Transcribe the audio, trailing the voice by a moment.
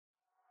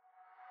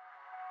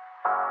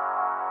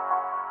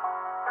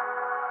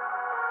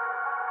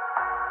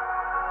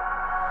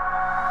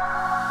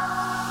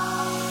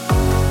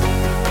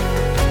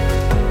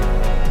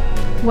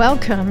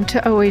Welcome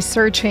to Always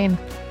Searching,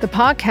 the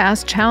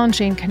podcast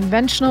challenging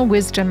conventional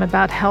wisdom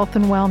about health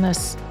and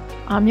wellness.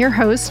 I'm your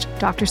host,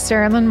 Dr.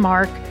 Saralyn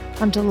Mark.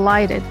 I'm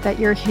delighted that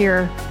you're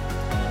here.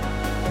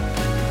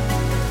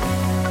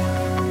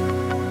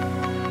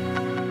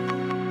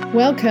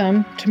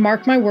 Welcome to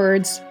Mark My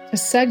Words, a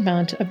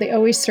segment of the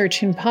Always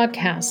Searching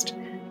podcast.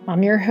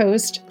 I'm your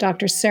host,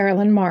 Dr.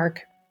 Saralyn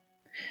Mark.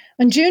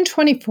 On June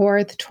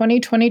 24th,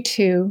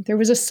 2022, there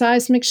was a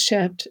seismic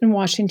shift in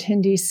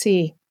Washington,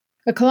 D.C.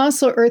 A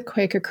colossal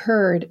earthquake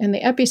occurred, and the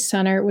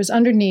epicenter was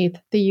underneath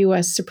the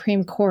U.S.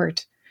 Supreme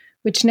Court,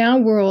 which now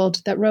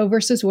ruled that Roe v.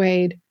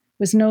 Wade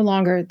was no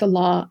longer the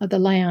law of the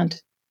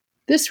land.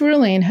 This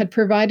ruling had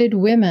provided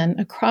women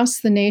across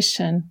the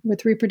nation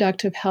with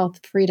reproductive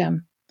health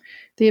freedom,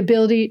 the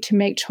ability to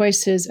make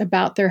choices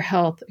about their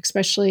health,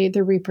 especially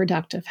their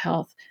reproductive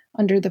health,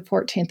 under the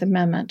 14th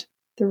Amendment,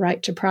 the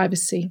right to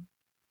privacy.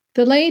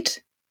 The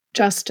late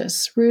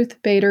Justice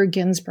Ruth Bader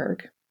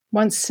Ginsburg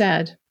once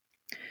said,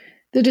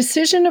 "The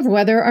decision of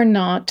whether or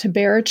not to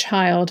bear a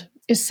child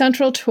is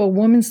central to a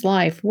woman's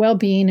life,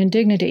 well-being, and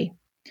dignity.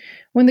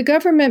 When the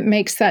government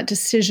makes that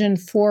decision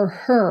for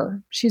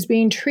her, she's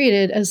being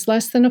treated as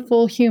less than a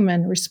full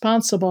human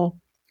responsible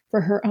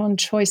for her own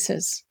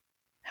choices."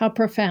 How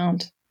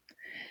profound.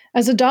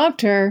 As a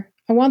doctor,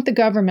 I want the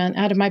government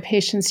out of my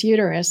patient's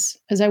uterus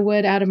as I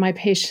would out of my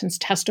patient's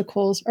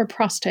testicles or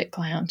prostate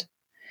gland.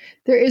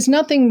 There is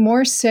nothing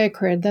more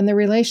sacred than the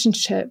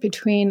relationship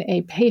between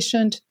a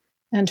patient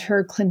and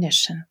her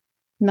clinician.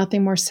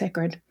 Nothing more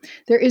sacred.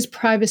 There is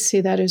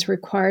privacy that is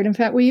required. In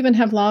fact, we even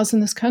have laws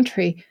in this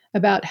country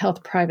about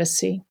health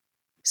privacy.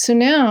 So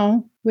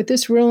now, with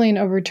this ruling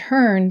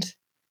overturned,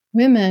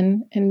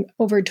 women in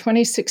over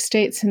 26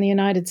 states in the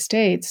United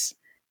States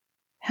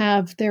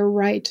have their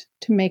right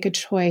to make a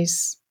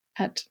choice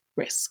at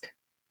risk,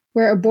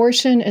 where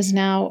abortion is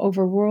now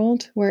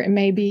overruled, where it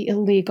may be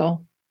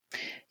illegal.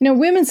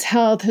 Women's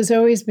health has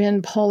always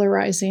been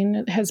polarizing.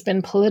 It has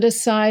been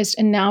politicized,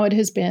 and now it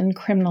has been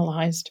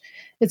criminalized.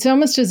 It's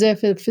almost as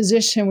if a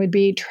physician would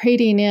be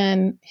trading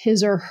in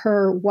his or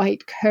her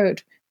white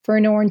coat for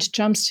an orange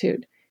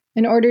jumpsuit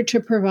in order to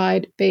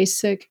provide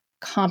basic,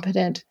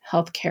 competent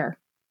health care.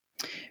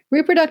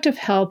 Reproductive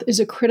health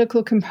is a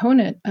critical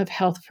component of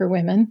health for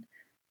women,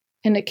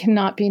 and it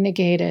cannot be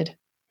negated.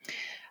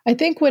 I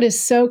think what is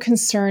so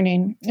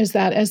concerning is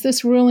that as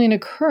this ruling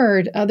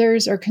occurred,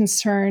 others are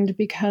concerned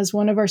because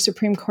one of our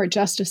Supreme Court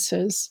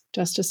justices,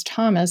 Justice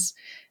Thomas,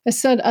 has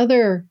said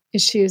other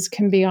issues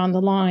can be on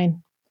the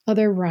line,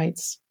 other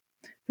rights.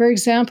 For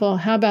example,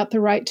 how about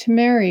the right to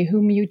marry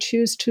whom you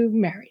choose to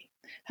marry?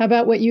 How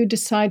about what you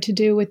decide to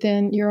do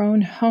within your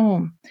own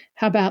home?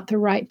 How about the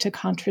right to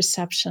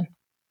contraception?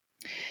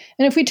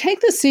 And if we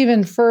take this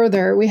even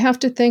further, we have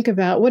to think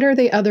about what are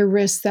the other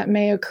risks that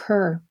may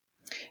occur.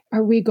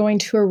 Are we going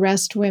to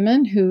arrest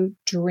women who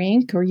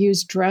drink or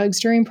use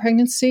drugs during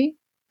pregnancy,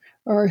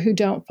 or who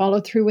don't follow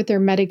through with their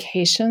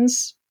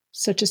medications,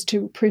 such as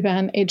to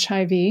prevent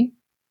HIV?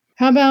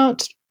 How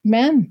about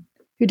men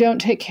who don't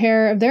take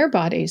care of their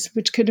bodies,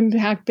 which could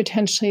impact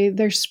potentially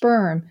their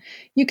sperm?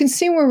 You can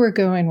see where we're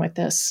going with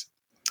this.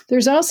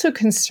 There's also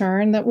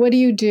concern that what do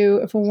you do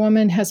if a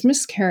woman has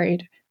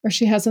miscarried or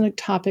she has an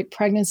ectopic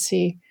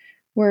pregnancy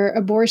where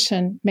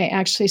abortion may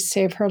actually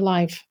save her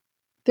life?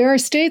 There are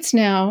states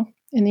now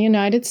in the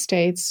United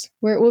States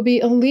where it will be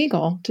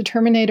illegal to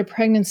terminate a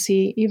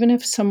pregnancy even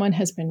if someone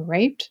has been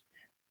raped,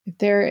 if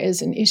there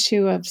is an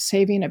issue of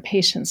saving a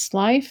patient's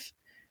life,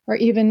 or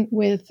even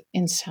with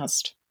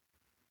incest.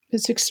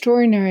 It's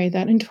extraordinary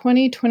that in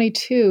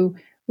 2022,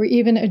 we're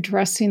even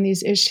addressing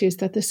these issues,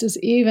 that this is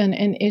even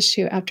an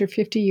issue after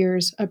 50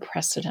 years of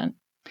precedent.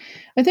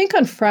 I think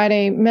on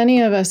Friday,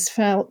 many of us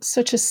felt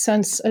such a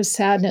sense of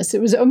sadness. It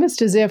was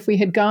almost as if we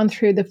had gone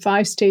through the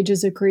 5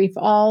 stages of grief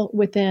all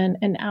within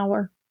an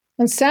hour.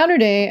 On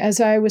Saturday, as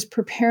I was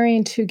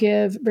preparing to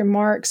give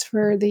remarks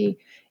for the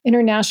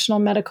International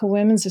Medical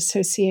Women's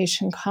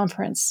Association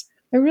conference,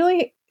 I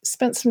really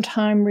spent some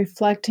time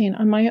reflecting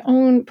on my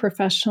own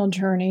professional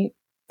journey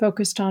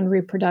focused on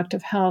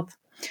reproductive health.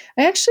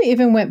 I actually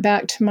even went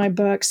back to my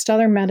book,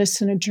 Stellar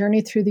Medicine, A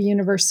Journey Through the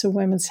Universe of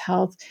Women's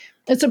Health.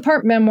 It's a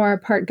part memoir,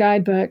 part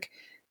guidebook,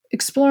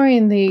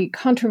 exploring the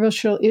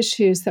controversial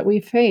issues that we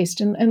faced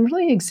and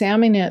really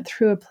examining it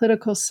through a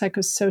political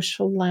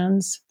psychosocial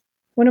lens.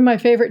 One of my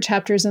favorite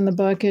chapters in the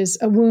book is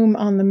A Womb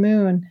on the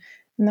Moon,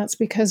 and that's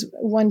because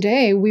one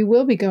day we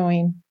will be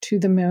going to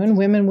the moon.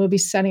 Women will be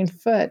setting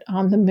foot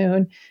on the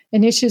moon,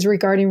 and issues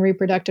regarding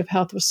reproductive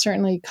health will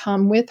certainly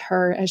come with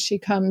her as she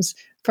comes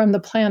from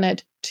the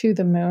planet to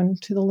the moon,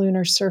 to the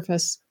lunar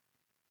surface.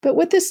 But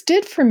what this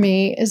did for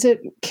me is it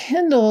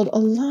kindled a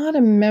lot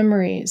of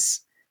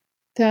memories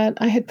that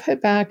I had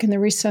put back in the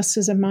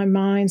recesses of my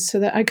mind so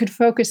that I could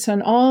focus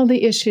on all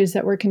the issues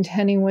that we're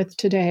contending with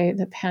today,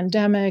 the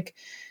pandemic,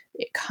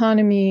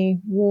 economy,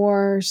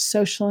 war,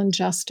 social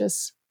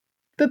injustice.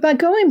 But by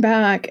going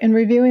back and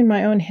reviewing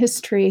my own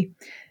history,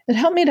 it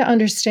helped me to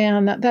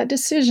understand that that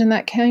decision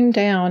that came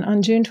down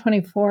on June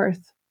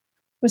 24th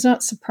was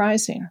not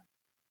surprising.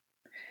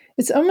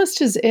 It's almost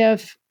as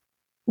if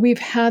we've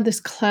had this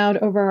cloud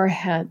over our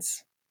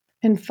heads.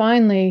 And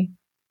finally,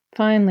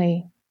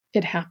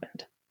 it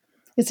happened.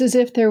 It's as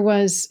if there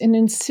was an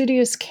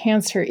insidious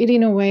cancer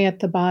eating away at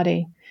the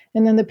body.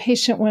 And then the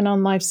patient went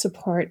on life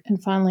support,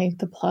 and finally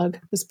the plug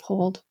was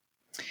pulled.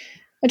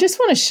 I just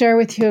want to share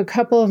with you a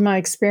couple of my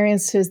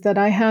experiences that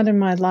I had in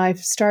my life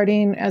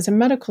starting as a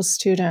medical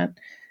student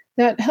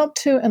that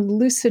helped to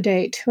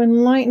elucidate, to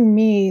enlighten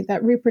me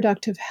that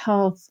reproductive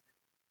health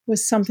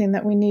was something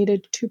that we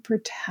needed to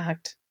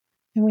protect.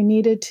 And we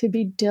needed to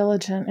be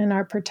diligent in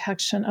our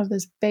protection of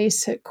this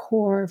basic,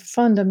 core,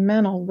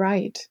 fundamental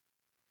right.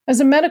 As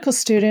a medical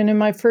student in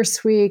my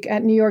first week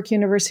at New York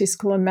University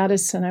School of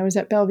Medicine, I was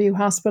at Bellevue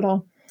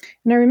Hospital.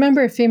 And I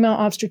remember a female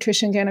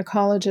obstetrician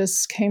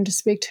gynecologist came to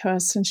speak to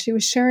us, and she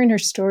was sharing her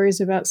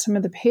stories about some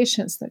of the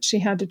patients that she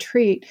had to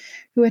treat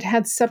who had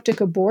had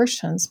septic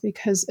abortions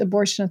because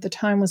abortion at the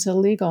time was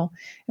illegal.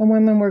 And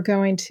women were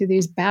going to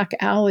these back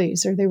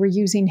alleys, or they were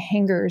using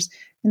hangers,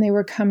 and they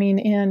were coming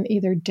in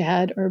either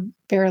dead or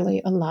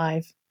barely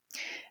alive.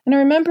 And I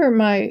remember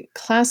my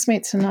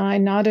classmates and I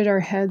nodded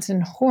our heads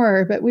in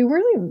horror, but we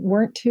really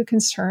weren't too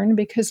concerned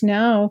because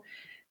now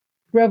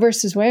Roe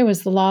versus Wade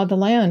was the law of the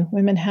land.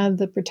 Women had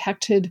the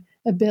protected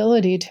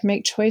ability to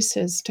make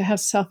choices, to have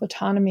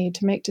self-autonomy,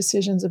 to make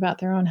decisions about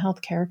their own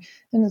health care,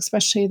 and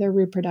especially their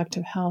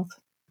reproductive health.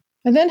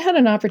 I then had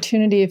an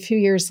opportunity a few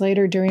years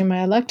later during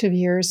my elective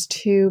years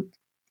to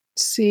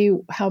see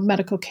how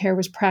medical care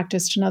was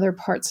practiced in other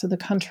parts of the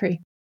country.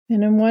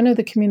 And in one of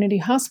the community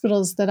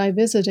hospitals that I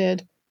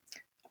visited,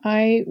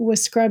 I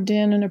was scrubbed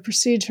in a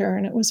procedure,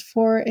 and it was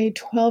for a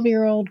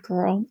 12-year-old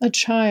girl, a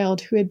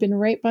child who had been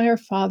raped by her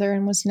father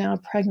and was now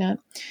pregnant.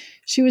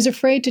 She was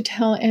afraid to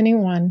tell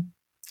anyone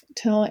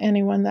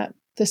that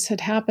this had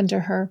happened to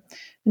her.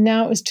 And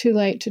now it was too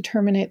late to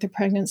terminate the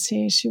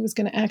pregnancy. She was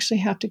going to actually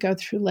have to go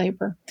through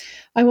labor.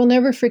 I will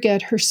never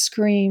forget her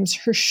screams,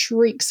 her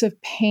shrieks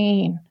of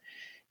pain.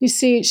 You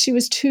see, she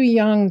was too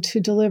young to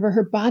deliver.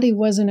 Her body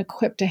wasn't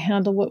equipped to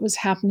handle what was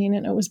happening,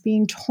 and it was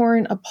being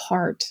torn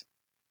apart.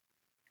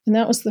 And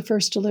that was the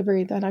first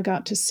delivery that I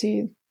got to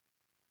see. A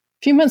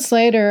few months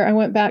later, I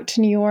went back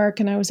to New York,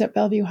 and I was at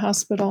Bellevue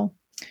Hospital.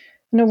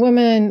 And a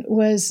woman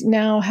was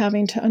now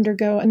having to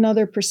undergo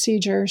another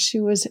procedure.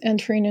 She was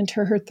entering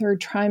into her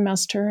third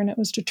trimester, and it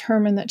was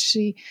determined that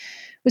she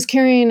was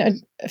carrying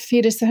a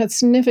fetus that had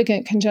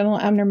significant congenital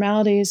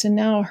abnormalities, and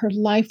now her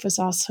life was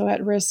also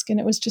at risk. And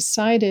it was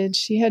decided,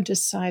 she had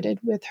decided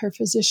with her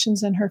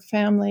physicians and her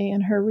family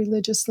and her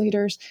religious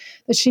leaders,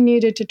 that she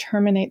needed to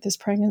terminate this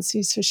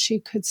pregnancy so she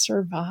could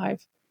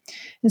survive.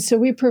 And so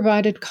we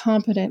provided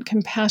competent,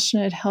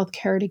 compassionate health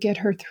care to get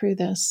her through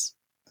this.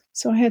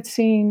 So I had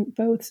seen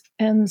both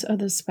ends of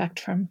the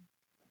spectrum.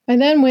 I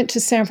then went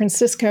to San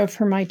Francisco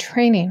for my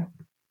training,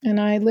 and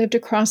I lived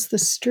across the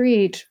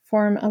street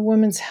from a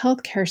women's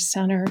healthcare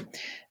center.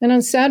 And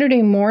on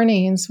Saturday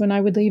mornings, when I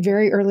would leave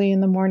very early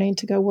in the morning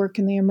to go work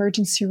in the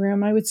emergency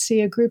room, I would see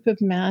a group of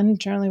men,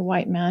 generally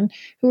white men,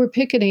 who were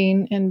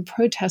picketing and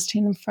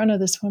protesting in front of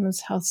this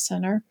women's health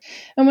center.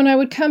 And when I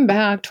would come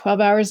back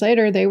 12 hours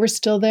later, they were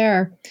still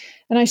there.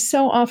 And I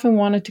so often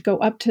wanted to go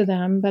up to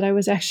them, but I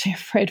was actually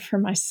afraid for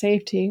my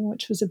safety,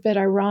 which was a bit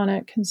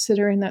ironic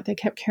considering that they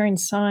kept carrying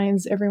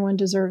signs, "Everyone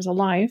deserves a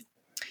life,"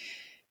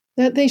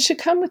 that they should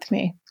come with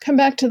me, come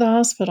back to the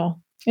hospital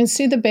and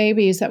see the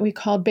babies that we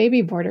called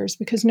baby boarders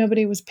because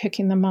nobody was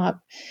picking them up.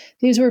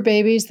 These were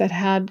babies that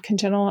had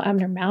congenital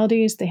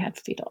abnormalities. They had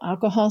fetal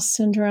alcohol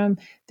syndrome.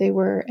 They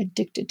were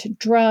addicted to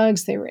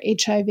drugs. They were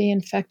HIV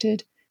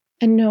infected,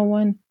 and no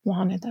one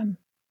wanted them.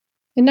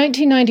 In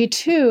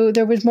 1992,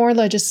 there was more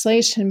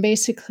legislation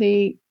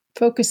basically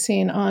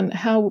focusing on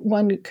how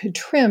one could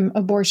trim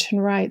abortion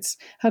rights.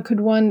 How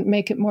could one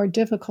make it more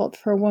difficult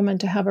for a woman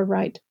to have a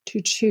right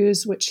to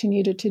choose what she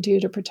needed to do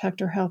to protect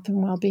her health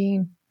and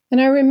well-being? And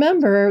I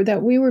remember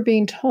that we were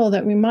being told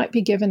that we might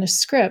be given a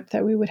script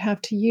that we would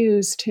have to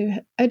use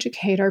to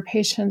educate our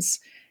patients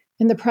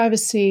in the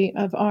privacy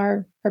of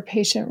our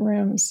patient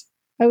rooms.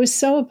 I was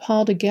so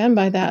appalled again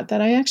by that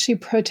I actually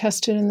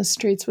protested in the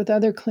streets with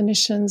other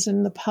clinicians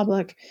and the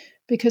public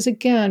because,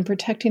 again,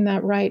 protecting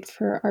that right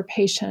for our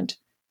patient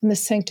and the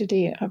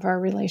sanctity of our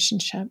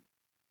relationship.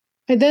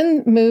 I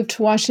then moved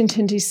to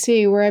Washington,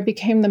 D.C., where I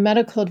became the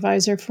medical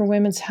advisor for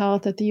women's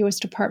health at the U.S.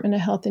 Department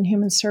of Health and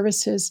Human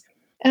Services.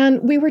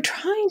 And we were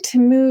trying to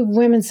move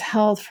women's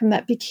health from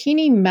that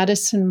bikini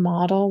medicine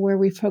model where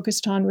we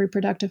focused on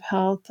reproductive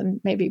health and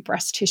maybe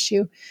breast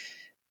tissue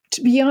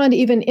to beyond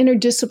even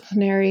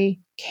interdisciplinary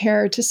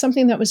care to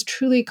something that was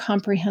truly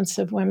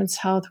comprehensive women's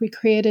health. We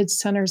created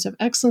centers of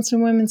excellence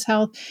in women's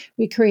health.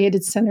 We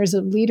created centers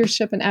of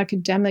leadership in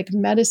academic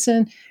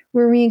medicine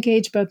where we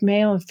engaged both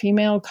male and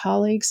female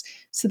colleagues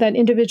so that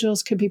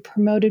individuals could be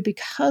promoted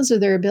because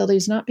of their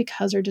abilities, not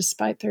because or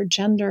despite their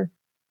gender.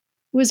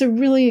 It was a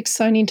really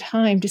exciting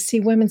time to see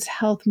women's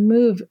health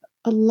move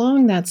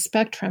along that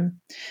spectrum.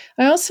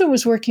 I also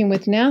was working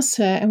with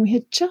NASA, and we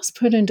had just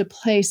put into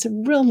place a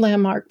real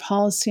landmark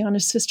policy on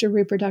assisted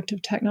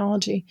reproductive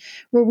technology,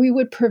 where we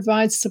would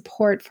provide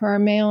support for our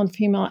male and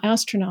female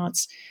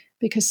astronauts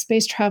because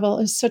space travel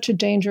is such a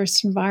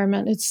dangerous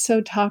environment. It's so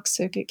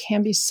toxic. It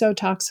can be so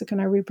toxic in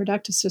our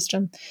reproductive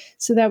system,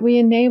 so that we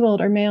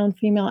enabled our male and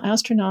female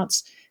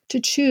astronauts to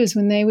choose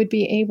when they would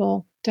be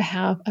able to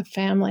have a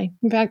family.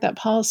 In fact, that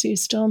policy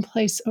is still in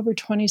place over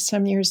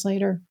 20-some years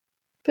later.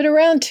 But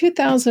around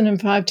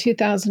 2005,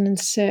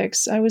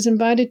 2006, I was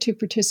invited to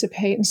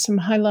participate in some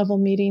high-level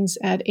meetings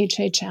at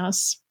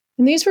HHS.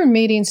 And these were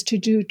meetings to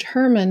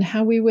determine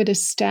how we would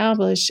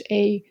establish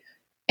a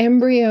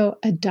embryo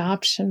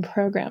adoption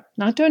program,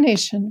 not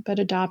donation, but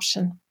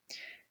adoption.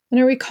 And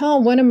I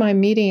recall one of my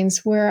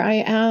meetings where I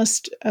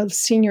asked a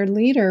senior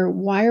leader,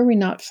 why are we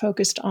not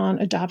focused on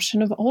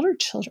adoption of older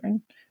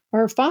children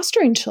or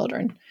fostering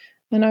children?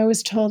 And I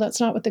was told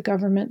that's not what the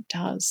government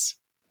does.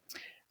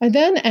 I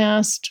then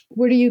asked,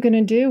 what are you going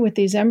to do with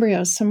these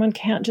embryos? Someone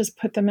can't just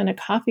put them in a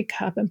coffee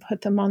cup and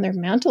put them on their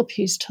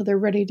mantelpiece till they're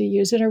ready to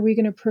use it. Are we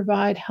going to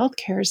provide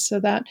healthcare so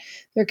that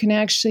there can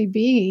actually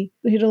be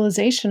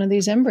utilization of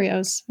these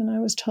embryos? And I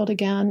was told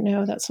again,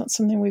 no, that's not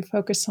something we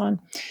focus on.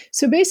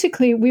 So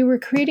basically, we were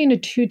creating a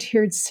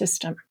two-tiered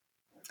system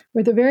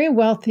where the very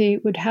wealthy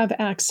would have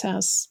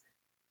access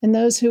and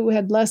those who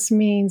had less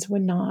means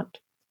would not.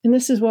 And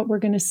this is what we're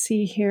going to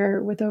see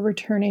here with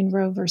overturning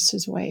Roe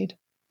versus Wade.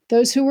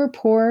 Those who were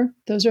poor,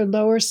 those are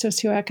lower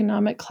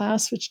socioeconomic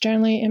class, which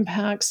generally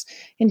impacts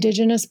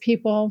Indigenous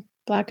people,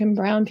 Black and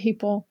Brown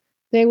people,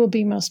 they will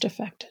be most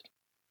affected.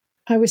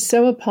 I was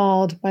so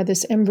appalled by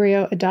this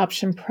embryo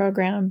adoption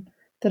program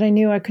that I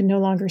knew I could no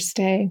longer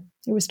stay.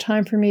 It was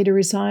time for me to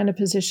resign a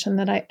position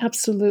that I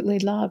absolutely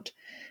loved,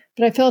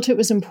 but I felt it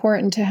was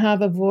important to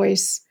have a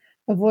voice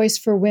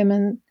for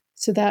women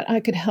so that I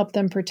could help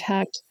them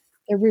protect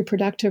their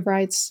reproductive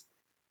rights,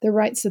 the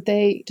rights that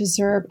they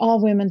deserve,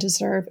 all women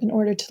deserve, in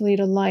order to lead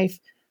a life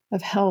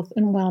of health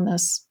and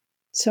wellness.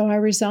 So I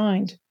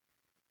resigned.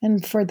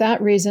 And for that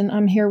reason,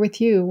 I'm here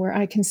with you where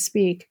I can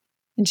speak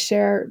and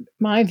share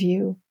my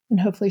view and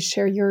hopefully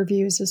share your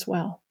views as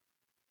well.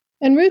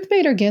 And Ruth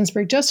Bader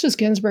Ginsburg, Justice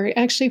Ginsburg,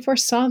 actually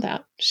foresaw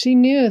that. She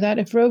knew that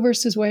if Roe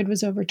versus Wade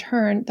was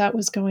overturned, that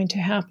was going to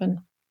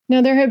happen.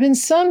 Now, there have been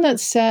some that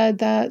said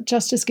that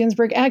Justice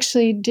Ginsburg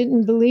actually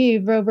didn't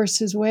believe Roe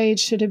versus Wade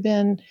should have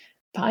been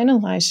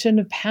finalized, shouldn't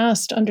have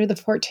passed under the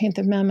 14th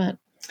Amendment.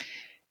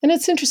 And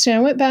it's interesting. I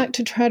went back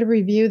to try to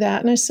review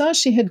that, and I saw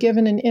she had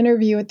given an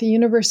interview at the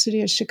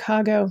University of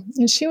Chicago,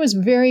 and she was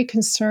very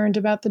concerned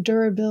about the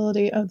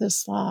durability of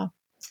this law.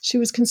 She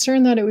was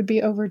concerned that it would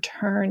be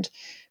overturned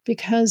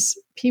because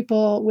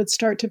people would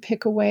start to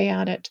pick away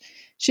at it.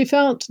 She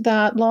felt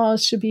that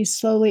laws should be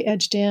slowly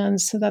edged in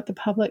so that the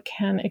public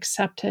can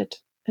accept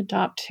it,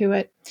 adopt to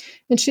it.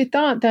 And she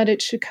thought that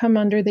it should come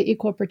under the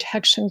Equal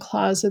Protection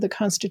Clause of the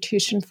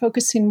Constitution,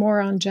 focusing more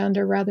on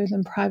gender rather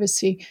than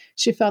privacy.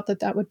 She felt that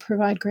that would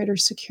provide greater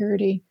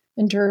security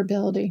and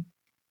durability.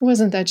 It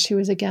wasn't that she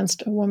was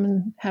against a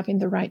woman having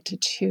the right to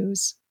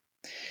choose.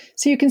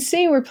 So you can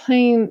see we're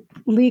playing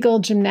legal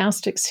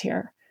gymnastics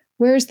here.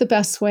 Where's the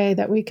best way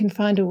that we can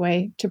find a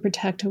way to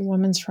protect a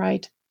woman's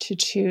right to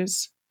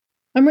choose?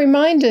 I'm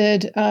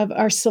reminded of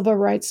our civil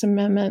rights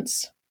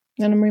amendments,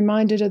 and I'm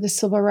reminded of the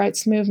civil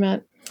rights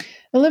movement.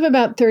 I live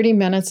about 30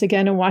 minutes,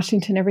 again, in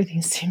Washington.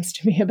 Everything seems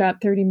to be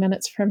about 30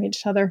 minutes from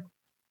each other,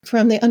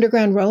 from the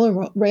Underground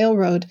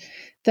Railroad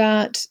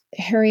that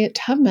Harriet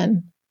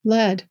Tubman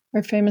led,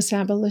 our famous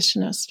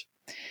abolitionist.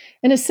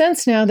 In a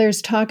sense now, there's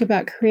talk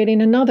about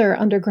creating another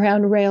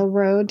Underground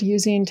Railroad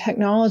using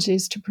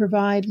technologies to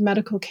provide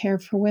medical care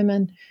for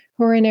women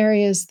who are in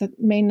areas that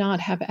may not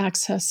have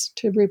access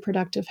to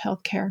reproductive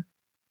health care.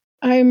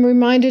 I am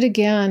reminded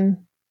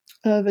again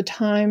of a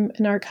time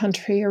in our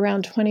country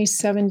around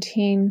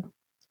 2017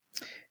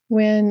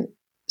 when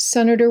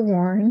Senator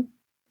Warren,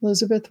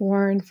 Elizabeth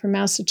Warren from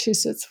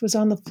Massachusetts, was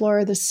on the floor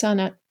of the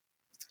Senate.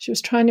 She was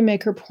trying to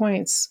make her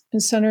points,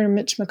 and Senator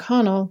Mitch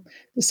McConnell,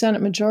 the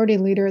Senate Majority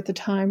Leader at the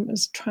time,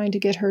 was trying to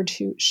get her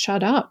to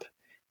shut up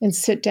and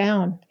sit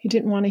down. He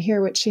didn't want to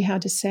hear what she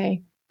had to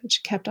say, but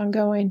she kept on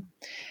going.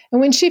 And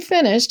when she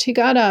finished, he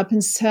got up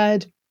and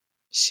said,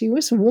 she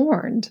was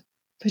warned,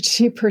 but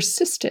she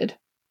persisted.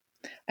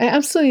 I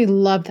absolutely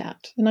love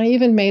that. And I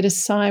even made a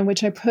sign,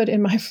 which I put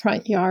in my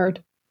front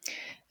yard.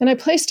 And I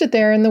placed it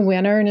there in the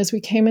winter. And as we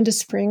came into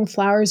spring,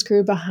 flowers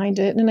grew behind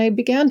it. And I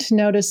began to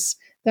notice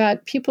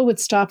that people would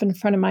stop in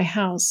front of my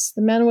house.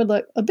 The men would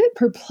look a bit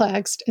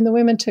perplexed, and the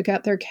women took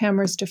out their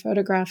cameras to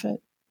photograph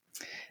it.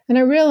 And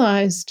I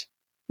realized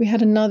we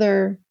had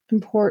another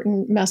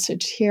important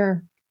message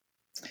here.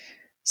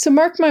 So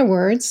mark my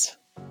words,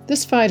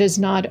 this fight is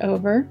not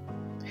over.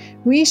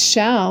 We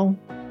shall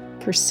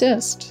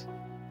persist.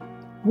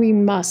 We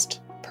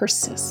must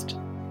persist.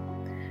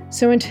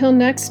 So until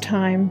next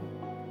time,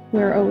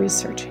 we're always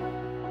searching.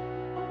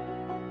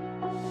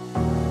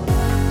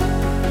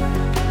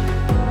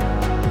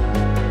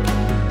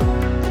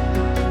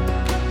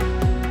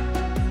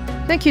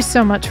 Thank you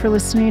so much for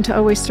listening to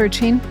Always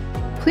Searching.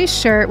 Please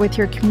share it with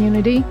your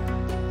community.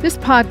 This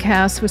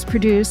podcast was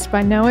produced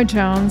by Noah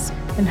Jones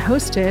and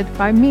hosted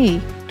by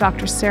me,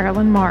 Dr.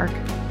 Saralyn Mark.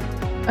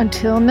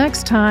 Until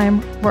next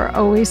time, we're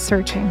always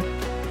searching.